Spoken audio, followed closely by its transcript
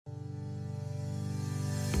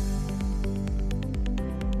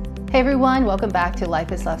Hey everyone, welcome back to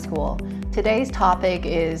Life is Love School. Today's topic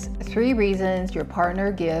is 3 reasons your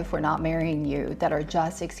partner give for not marrying you that are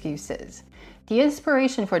just excuses. The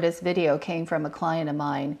inspiration for this video came from a client of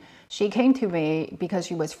mine. She came to me because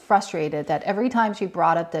she was frustrated that every time she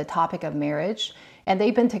brought up the topic of marriage, and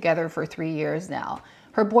they've been together for 3 years now,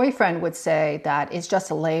 her boyfriend would say that it's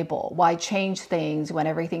just a label. Why change things when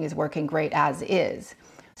everything is working great as is?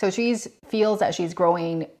 So she feels that she's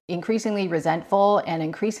growing increasingly resentful and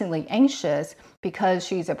increasingly anxious because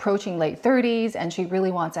she's approaching late 30s and she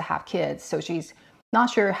really wants to have kids. So she's not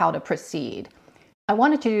sure how to proceed. I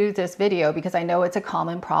wanted to do this video because I know it's a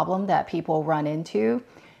common problem that people run into.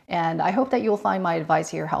 And I hope that you'll find my advice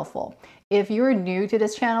here helpful. If you're new to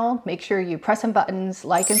this channel, make sure you press some buttons,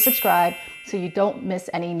 like and subscribe so you don't miss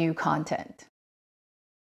any new content.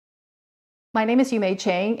 My name is Yumei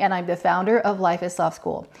Chang, and I'm the founder of Life is Love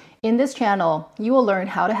School. In this channel, you will learn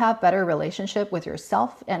how to have better relationship with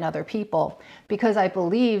yourself and other people because I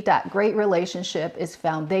believe that great relationship is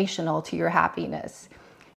foundational to your happiness.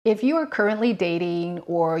 If you are currently dating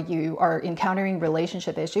or you are encountering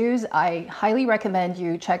relationship issues, I highly recommend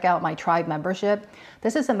you check out my tribe membership.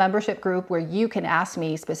 This is a membership group where you can ask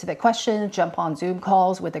me specific questions, jump on Zoom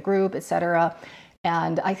calls with the group, etc.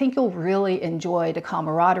 And I think you'll really enjoy the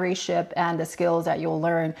camaraderie and the skills that you'll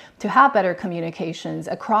learn to have better communications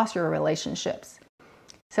across your relationships.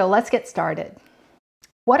 So let's get started.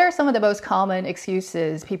 What are some of the most common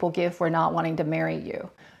excuses people give for not wanting to marry you?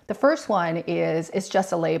 The first one is, it's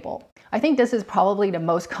just a label. I think this is probably the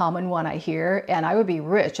most common one I hear, and I would be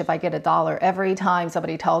rich if I get $1 every time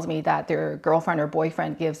somebody tells me that their girlfriend or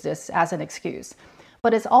boyfriend gives this as an excuse.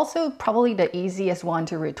 But it's also probably the easiest one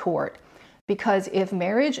to retort. Because if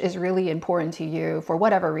marriage is really important to you for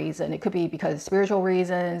whatever reason, it could be because of spiritual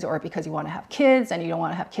reasons or because you want to have kids and you don't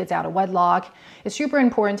want to have kids out of wedlock, it's super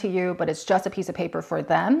important to you, but it's just a piece of paper for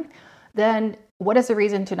them, then what is the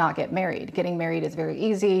reason to not get married? Getting married is very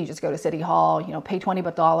easy. You just go to City Hall, pay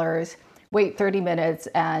 $20, wait 30 minutes,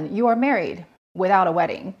 and you are married without a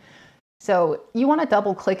wedding. So you want to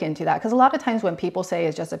double click into that because a lot of times when people say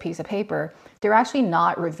it's just a piece of paper, they're actually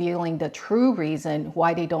not revealing the true reason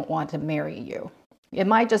why they don't want to marry you. It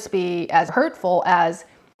might just be as hurtful as,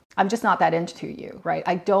 I'm just not that into you, right?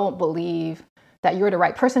 I don't believe that you're the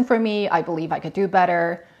right person for me. I believe I could do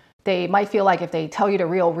better. They might feel like if they tell you the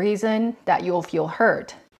real reason that you'll feel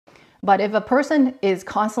hurt. But if a person is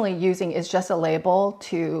constantly using it's just a label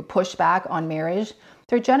to push back on marriage,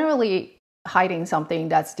 they're generally hiding something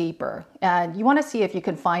that's deeper. And you want to see if you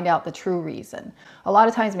can find out the true reason. A lot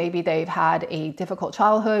of times maybe they've had a difficult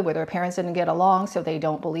childhood where their parents didn't get along, so they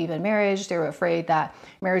don't believe in marriage. They're afraid that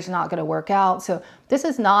marriage is not going to work out. So this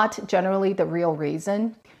is not generally the real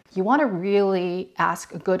reason. You want to really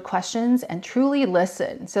ask good questions and truly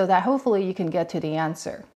listen so that hopefully you can get to the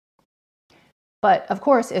answer. But of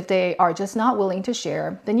course, if they are just not willing to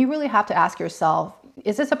share, then you really have to ask yourself,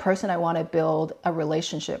 is this a person I want to build a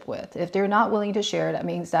relationship with? If they're not willing to share, that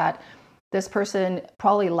means that this person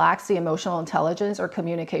probably lacks the emotional intelligence or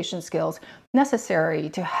communication skills necessary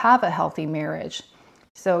to have a healthy marriage.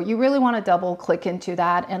 So you really want to double click into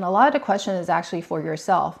that. And a lot of the question is actually for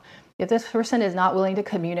yourself. If this person is not willing to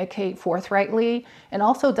communicate forthrightly and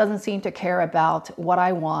also doesn't seem to care about what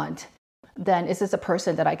I want, then is this a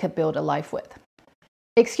person that I could build a life with?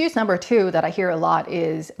 Excuse number 2 that I hear a lot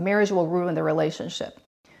is marriage will ruin the relationship.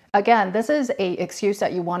 Again, this is an excuse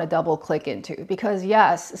that you want to double click into because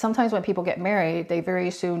yes, sometimes when people get married, they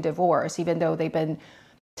very soon divorce, even though they've been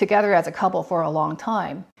together as a couple for a long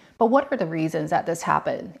time. But what are the reasons that this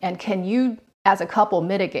happened? And can you, as a couple,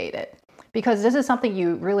 mitigate it? Because this is something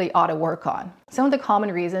you really ought to work on. Some of the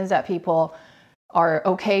common reasons that people are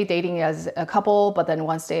okay dating as a couple, but then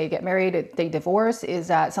once they get married, they divorce, is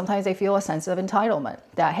that sometimes they feel a sense of entitlement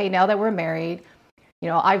that, hey, now that we're married,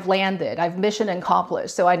 I've landed, I've mission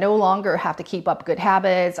accomplished. So I no longer have to keep up good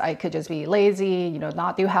habits. I could just be lazy,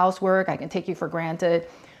 not do housework. I can take you for granted.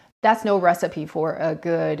 That's no recipe for a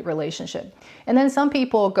good relationship. And then some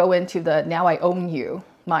people go into the now I own you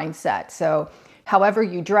mindset. So however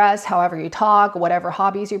you dress, however you talk, whatever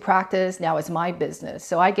hobbies you practice, now it's my business.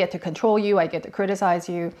 So I get to control you, I get to criticize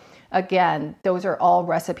you. Again, those are all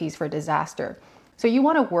recipes for disaster. So you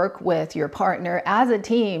want to work with your partner as a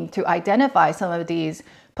team to identify some of these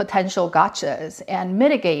potential gotchas and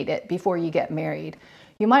mitigate it before you get married.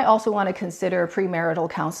 You might also want to consider premarital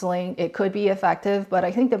counseling. It could be effective, but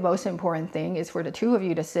I think the most important thing is for the two of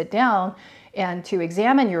you to sit down and to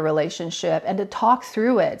examine your relationship and to talk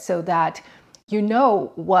through it so that you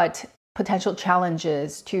know what potential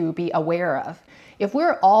challenges to be aware of. If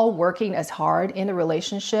we're all working as hard in a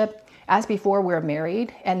relationship as before we're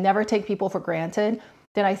married and never take people for granted,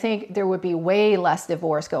 then I think there would be way less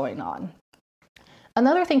divorce going on.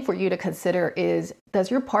 Another thing for you to consider is, does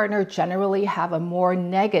your partner generally have a more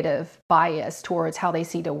negative bias towards how they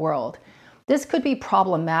see the world? This could be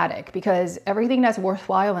problematic because everything that's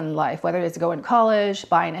worthwhile in life, whether it's going to college,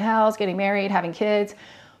 buying a house, getting married, having kids,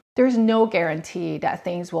 there's no guarantee that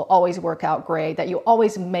things will always work out great, that you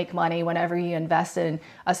always make money whenever you invest in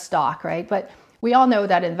a stock, right? But we all know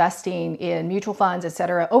that investing in mutual funds,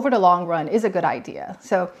 etc., over the long run is a good idea.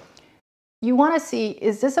 So you want to see,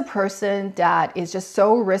 is this a person that is just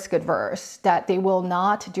so risk adverse that they will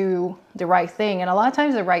not do the right thing? And a lot of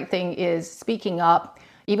times the right thing is speaking up,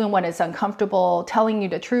 even when it's uncomfortable, telling you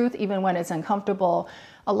the truth, even when it's uncomfortable.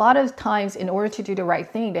 A lot of times in order to do the right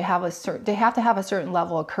thing, they have to have a certain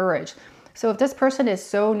level of courage. So if this person is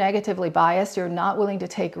so negatively biased, you're not willing to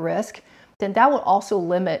take risk, then that will also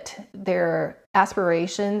limit their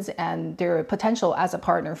aspirations and their potential as a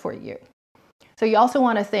partner for you. So you also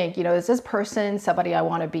want to think, is this person somebody I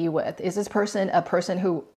want to be with? Is this person a person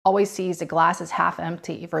who always sees the glass as half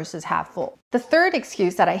empty versus half full? The third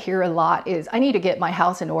excuse that I hear a lot is, I need to get my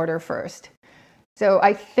house in order first. So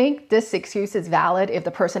I think this excuse is valid if the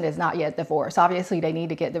person is not yet divorced. Obviously, they need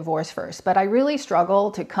to get divorced first. But I really struggle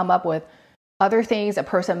to come up with other things a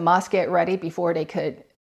person must get ready before they could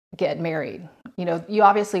get married. You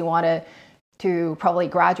obviously want to probably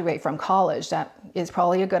graduate from college. That is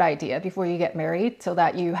probably a good idea before you get married so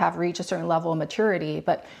that you have reached a certain level of maturity.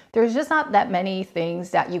 But there's just not that many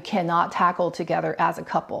things that you cannot tackle together as a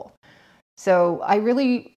couple. So I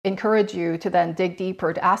really encourage you to then dig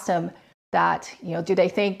deeper, to ask them that, do they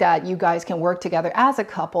think that you guys can work together as a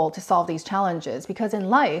couple to solve these challenges? Because in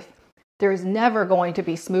life, there's never going to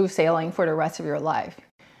be smooth sailing for the rest of your life.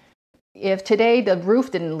 If today the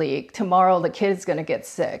roof didn't leak, tomorrow the kid's going to get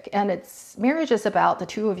sick. And marriage is about the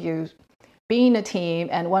two of you being a team,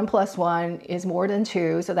 and 1 + 1 is more than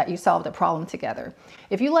 2, so that you solve the problem together.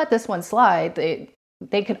 If you let this one slide,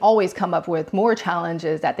 they can always come up with more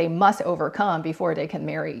challenges that they must overcome before they can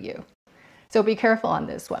marry you. So be careful on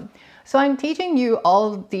this one. So I'm teaching you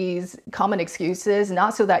all of these common excuses,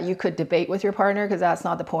 not so that you could debate with your partner, because that's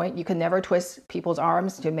not the point. You can never twist people's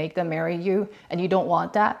arms to make them marry you, and you don't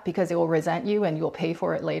want that because they will resent you and you'll pay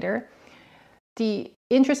for it later. The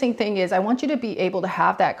interesting thing is, I want you to be able to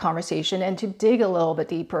have that conversation and to dig a little bit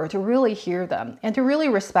deeper, to really hear them and to really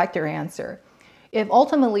respect their answer. If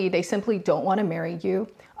ultimately they simply don't want to marry you,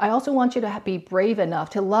 I also want you to be brave enough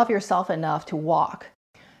to love yourself enough to walk.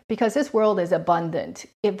 Because this world is abundant.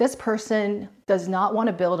 If this person does not want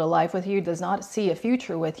to build a life with you, does not see a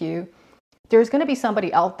future with you, there's going to be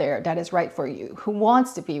somebody out there that is right for you, who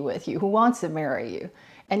wants to be with you, who wants to marry you.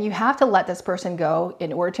 And you have to let this person go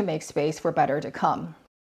in order to make space for better to come.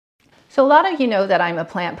 So a lot of you know that I'm a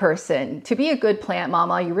plant person. To be a good plant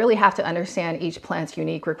mama, you really have to understand each plant's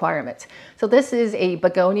unique requirements. So this is a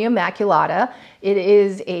Begonia maculata. It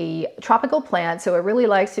is a tropical plant, so it really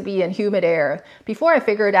likes to be in humid air. Before I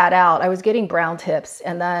figured that out, I was getting brown tips,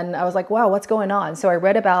 and then I was like, wow, what's going on? So I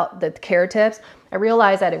read about the care tips. I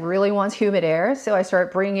realized that it really wants humid air, so I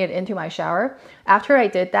started bringing it into my shower. After I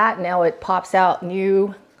did that, now it pops out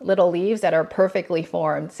new little leaves that are perfectly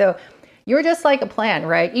formed. So you're just like a plant,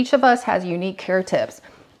 right? Each of us has unique care tips.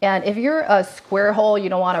 And if you're a square hole, you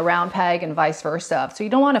don't want a round peg, and vice versa. So you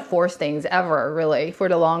don't want to force things ever, really, for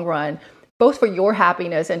the long run, both for your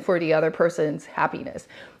happiness and for the other person's happiness.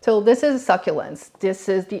 So this is succulents. This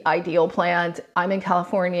is the ideal plant. I'm in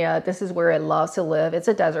California. This is where it loves to live. It's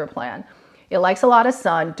a desert plant. It likes a lot of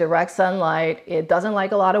sun, direct sunlight. It doesn't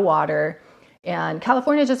like a lot of water. And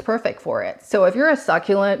California is just perfect for it. So if you're a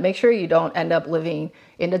succulent, make sure you don't end up living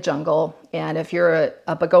in the jungle. And if you're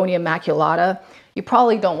a Begonia maculata, you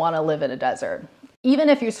probably don't want to live in a desert. Even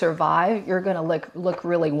if you survive, you're going to look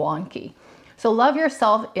really wonky. So love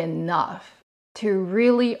yourself enough to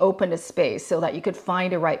really open a space so that you could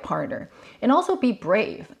find a right partner. And also be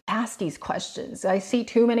brave. Ask these questions. I see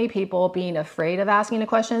too many people being afraid of asking the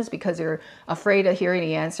questions because they're afraid of hearing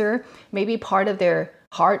the answer. Maybe part of their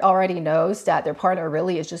heart already knows that their partner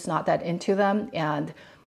really is just not that into them, and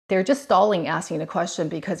they're just stalling asking the question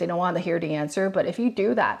because they don't want to hear the answer. But if you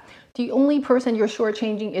do that, the only person you're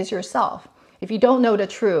shortchanging is yourself. If you don't know the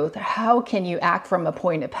truth, how can you act from a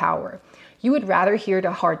point of power? You would rather hear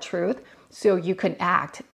the hard truth so you can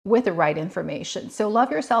act with the right information. So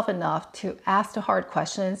love yourself enough to ask the hard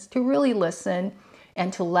questions, to really listen,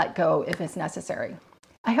 and to let go if it's necessary.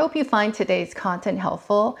 I hope you find today's content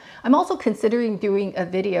helpful. I'm also considering doing a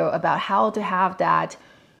video about how to have that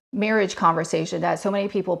marriage conversation that so many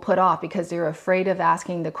people put off because they're afraid of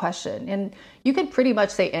asking the question. And you can pretty much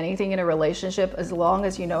say anything in a relationship as long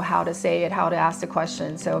as you know how to say it, how to ask the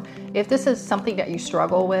question. So if this is something that you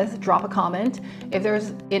struggle with, drop a comment. If there's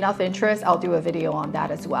enough interest, I'll do a video on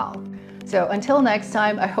that as well. So until next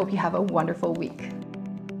time, I hope you have a wonderful week.